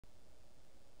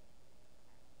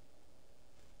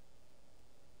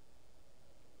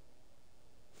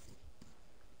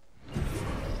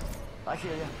I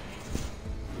hear you.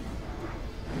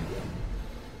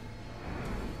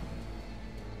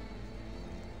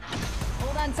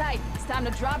 Hold on tight. It's time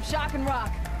to drop, shock, and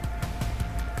rock.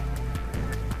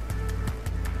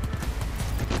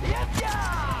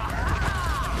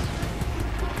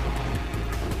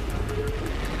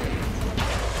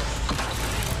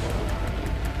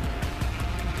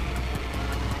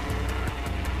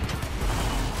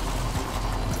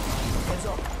 Heads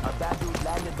up. A bad dude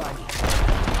landed by me.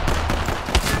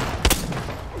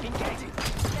 Engaging.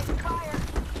 Taking fire.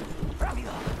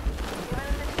 Rápido.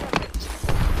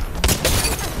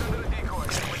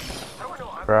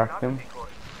 Cracked him.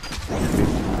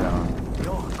 Down.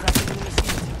 Yo, cracking in the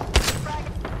seat.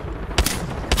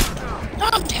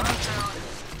 Oh, damn it.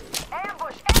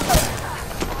 Ambush! Ambush!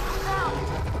 Down!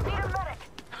 Need a medic!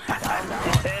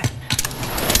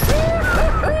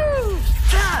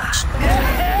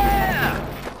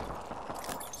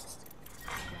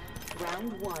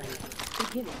 Round one.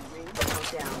 Beginning ring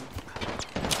countdown.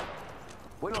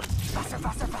 Bueno, faster,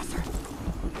 faster, faster.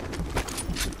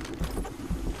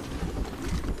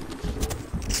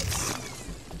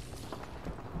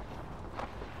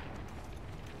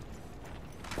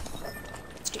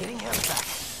 Getting health back.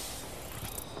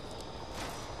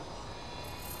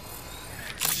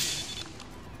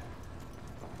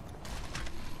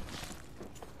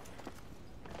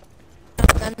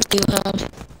 What guns do you have?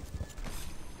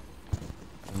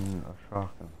 A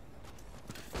shotgun.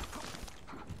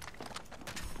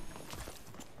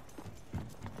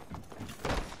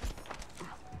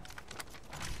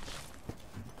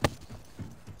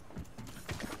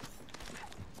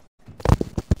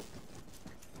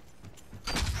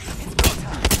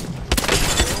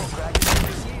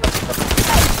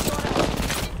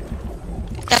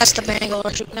 That's the Bengal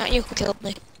shooting at you who killed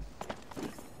me.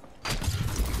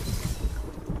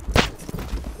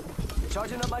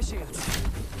 Charging up my shields.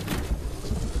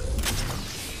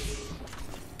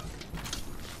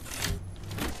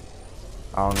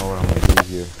 I don't know what I'm gonna do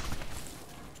here.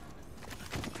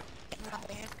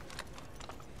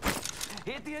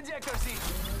 Hit the ejector seat.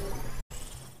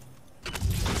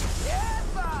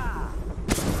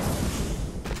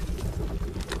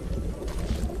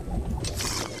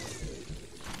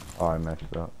 Oh, I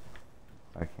messed up.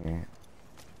 I can't.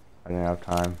 I didn't have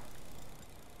time.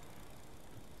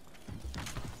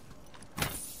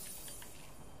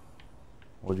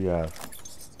 What do you have?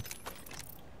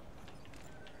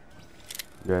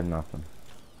 You had nothing.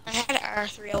 I had an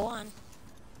R301.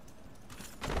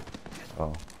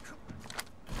 Oh.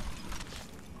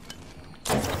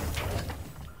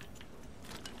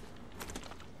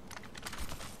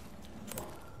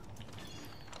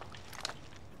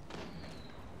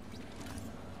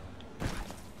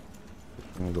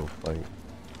 I'm gonna go fight.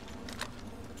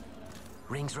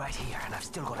 Ring's right here, and I've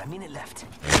still got a minute left.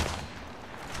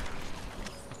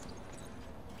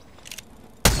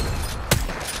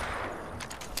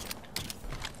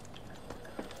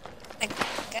 Like,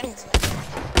 guns.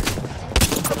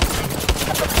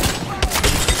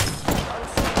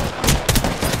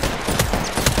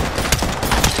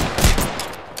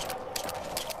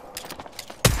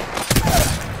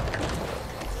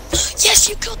 Yes,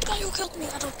 you killed the guy who killed me.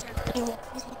 I don't care anymore.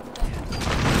 He's not gonna die.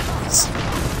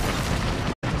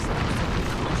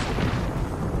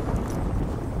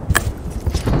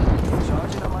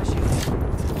 Charging up my shields.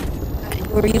 You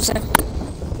were using.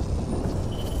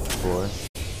 Boy.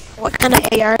 What kind of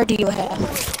AR do you have?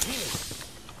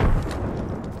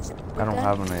 I don't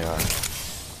have an AR.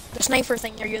 The sniper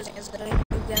thing you're using, is it a new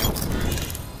gun?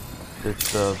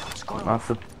 It's not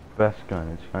the best gun.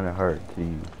 It's kind of hard to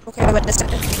use. Okay, but is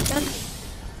it a new gun?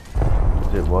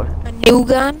 Is it what? A new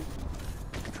gun?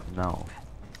 No.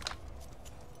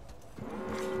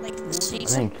 Like the I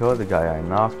season? didn't kill the guy. I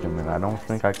knocked him, and I don't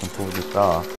think I can pull this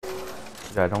off.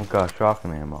 I don't got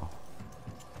shotgun ammo.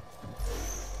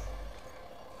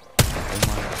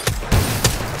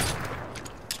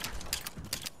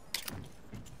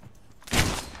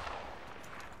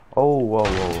 Oh, whoa,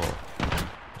 whoa, whoa.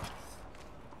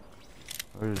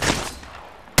 Where is it?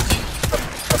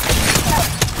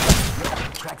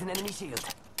 Cracked an enemy shield.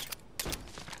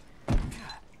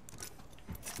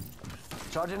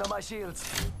 Charging up my shields.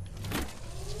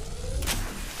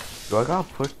 Do I gotta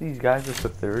push these guys up to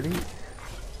 30?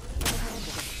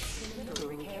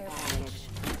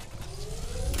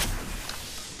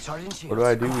 Charging shields. What do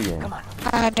I do again? Come on.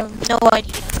 I have no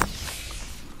idea.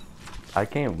 I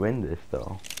can't win this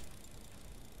though.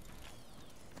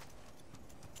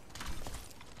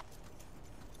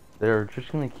 They're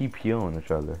just gonna keep healing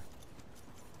each other.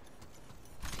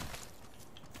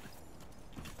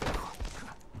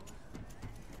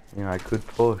 You know, I could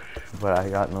push, but I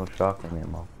got no shotgun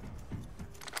ammo.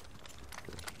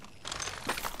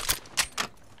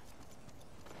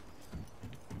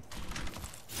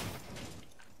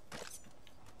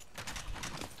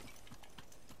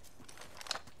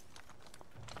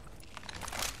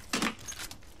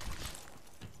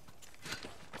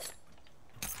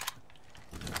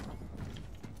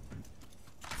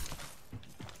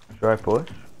 Should I push?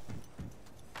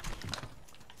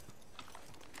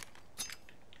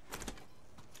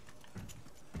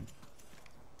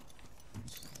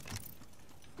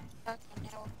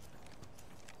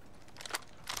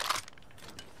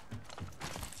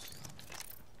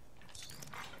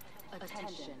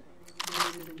 Attention. There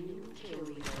is a new kill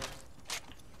leader.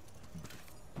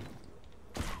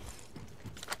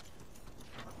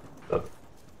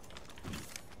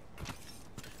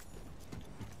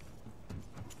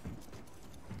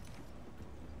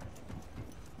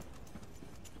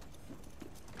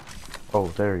 Oh,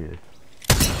 there he is.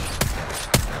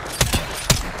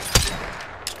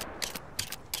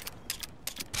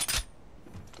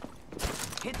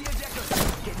 Hit the ejector.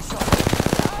 Getting shot.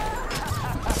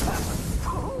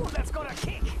 Ooh, that's got a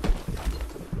kick.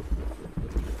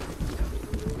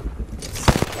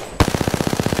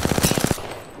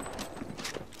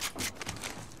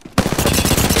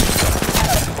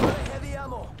 Heavy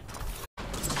ammo.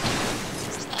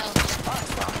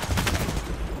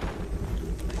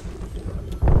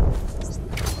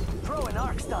 Throw an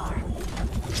arc star.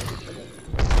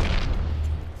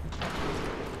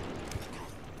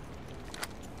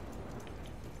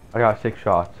 I got 6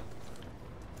 shots.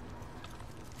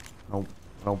 Nope,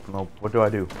 nope, nope. What do I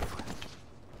do?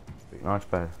 Wait, no, it's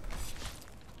bad.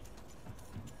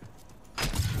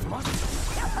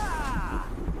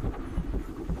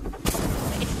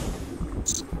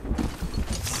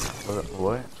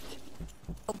 What?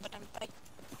 Oh, but I'm biting.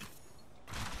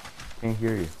 Can't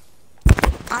hear you.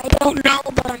 I don't know,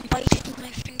 but I'm biting my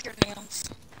fingernails.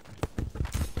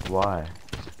 Why?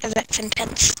 Because it's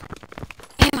intense.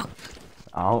 Ew.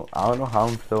 I don't know how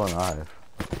I'm still alive.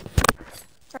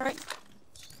 Alright.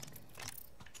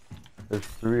 There's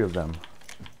 3 of them.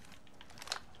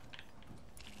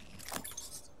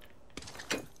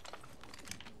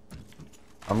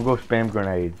 I'm gonna go spam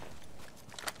grenades.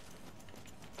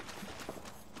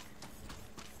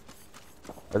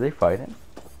 Are they fighting?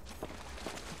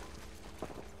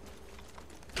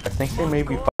 I think they may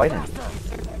be fighting.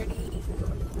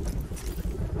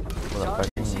 Well,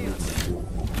 Charging shields.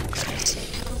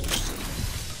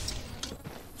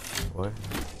 what?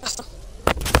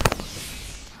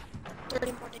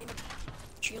 30 more damage.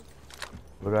 Shield.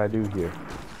 What do I do here?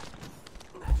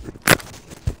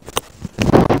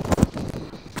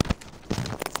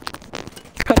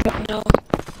 I don't know.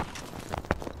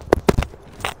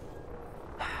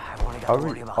 I've only got How to are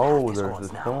worry we? about Oh, half the there's a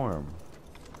squads now. storm.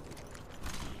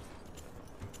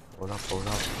 Hold up, hold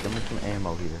up. Give me some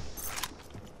ammo here.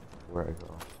 Where I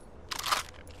go?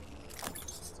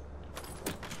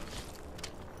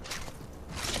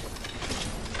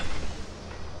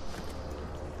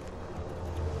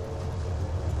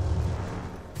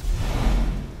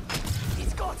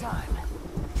 It's go time.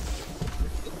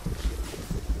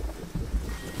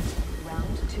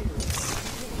 Round 2.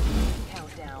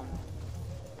 Countdown.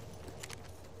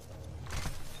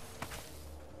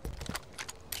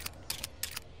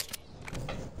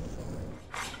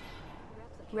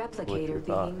 Replicator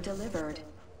being delivered.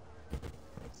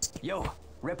 Yo,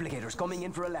 replicators coming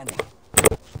in for a landing.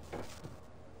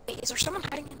 Wait, is there someone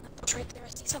hiding in the bush right there? I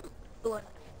see something blue.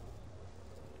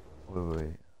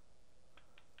 Wait.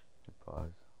 Pause.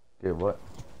 Okay, what?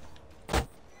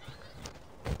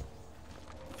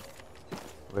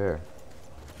 Where?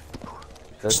 You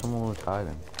said someone was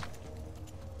hiding.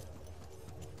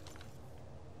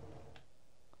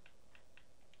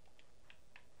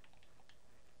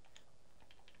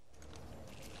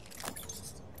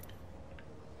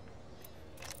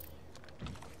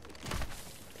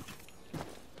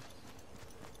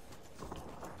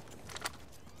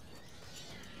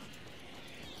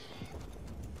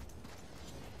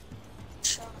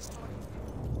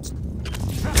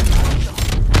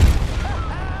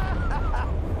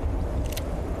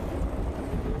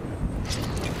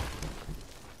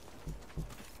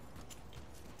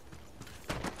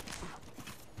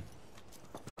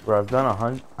 Bro,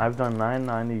 I've done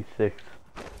 996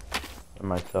 for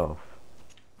myself.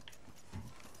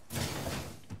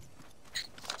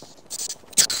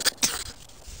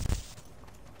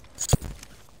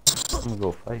 I'm gonna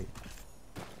go fight.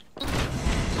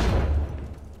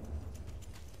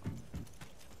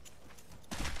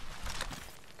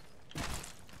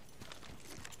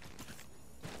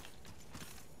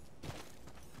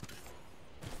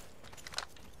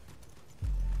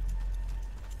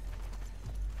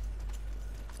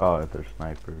 Oh, if they're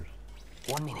snipers.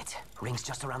 1 minute. Ring's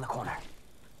just around the corner.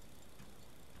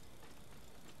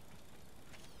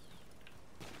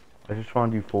 I just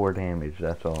want to do 4 damage,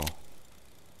 that's all.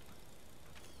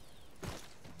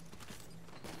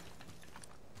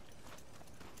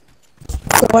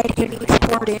 Why do you need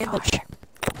 4 damage?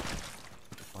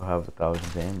 I'll have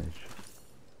 1,000 damage.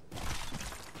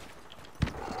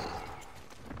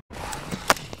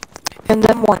 And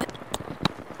then what?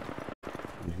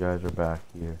 These guys are back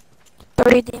here.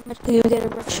 30 damage till you get a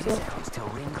rush shield. Seconds till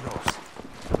ring close.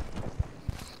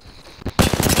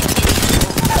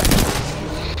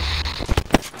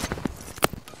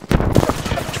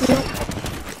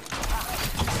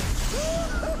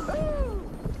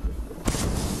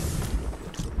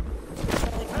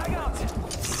 Frag out!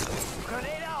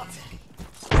 Grenade out!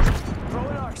 Throw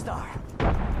an arc star.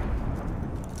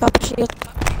 Pop a shield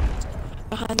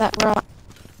behind that rock.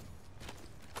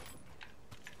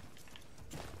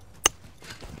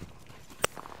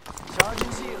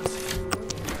 Charging shields.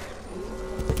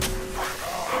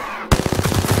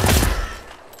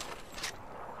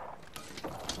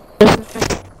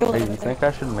 Hey, you think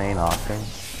I should main Octane?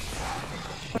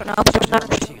 I don't know, but there's not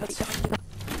anybody behind you.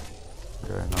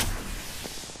 Yeah, I know.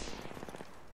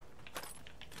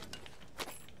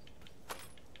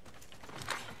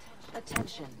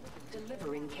 Attention.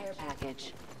 Delivering care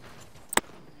package.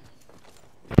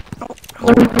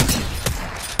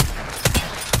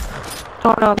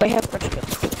 Oh no, they have rush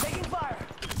shields. Taking fire.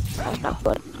 That's not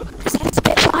good. Is that a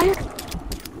Spitfire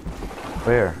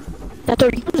Where? that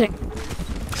they're using?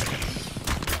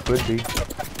 Could be.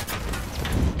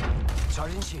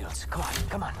 Charging shields.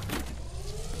 Come on.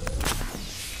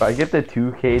 If I get the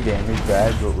 2k damage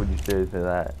badge, what would you say to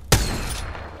that?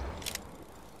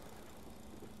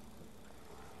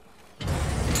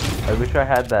 I wish I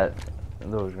had that.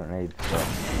 Those grenades. So.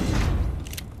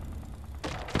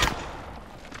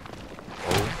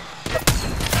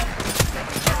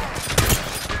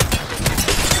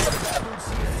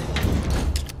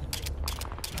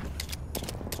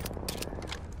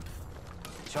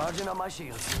 Charging on my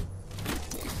shields.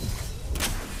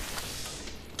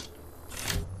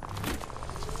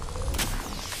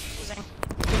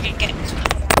 You can get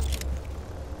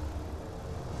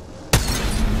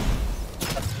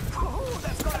Ooh,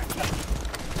 that's got a kick.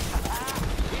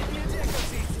 Give me a ejector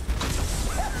seat.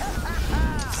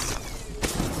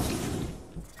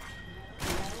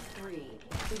 Round 3.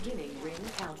 Beginning ring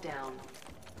countdown.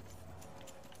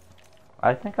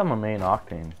 I think I'm a main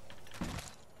Octane.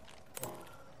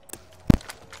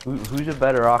 Who's a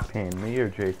better Octane, me or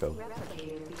Jacob?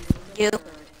 you.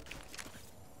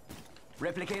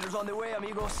 Replicators on the way,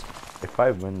 amigos. If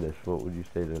I win this, what would you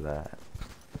say to that?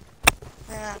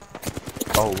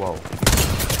 Oh, whoa.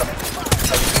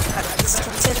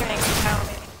 Considering how.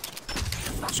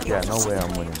 Yeah, no way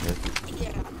I'm winning this.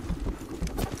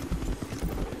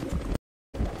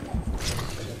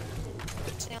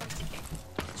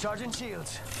 Charging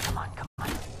shields. Come on.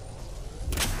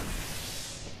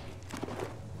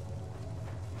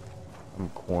 I'm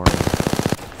cornered.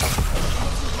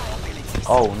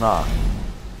 Oh, nah.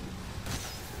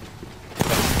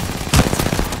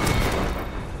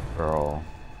 Bro.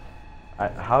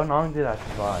 How long did I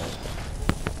survive?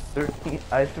 13.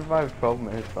 I survived 12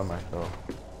 minutes by myself.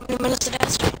 How many minutes did I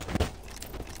ask?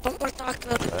 Don't want to talk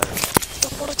about it.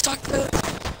 Don't want to talk about it.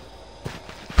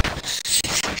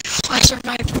 I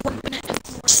survived 1 minute and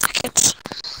 4 seconds.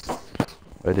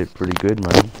 I did pretty good,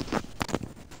 man.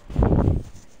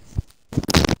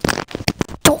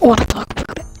 Don't want to talk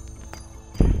about it.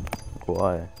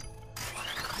 Why?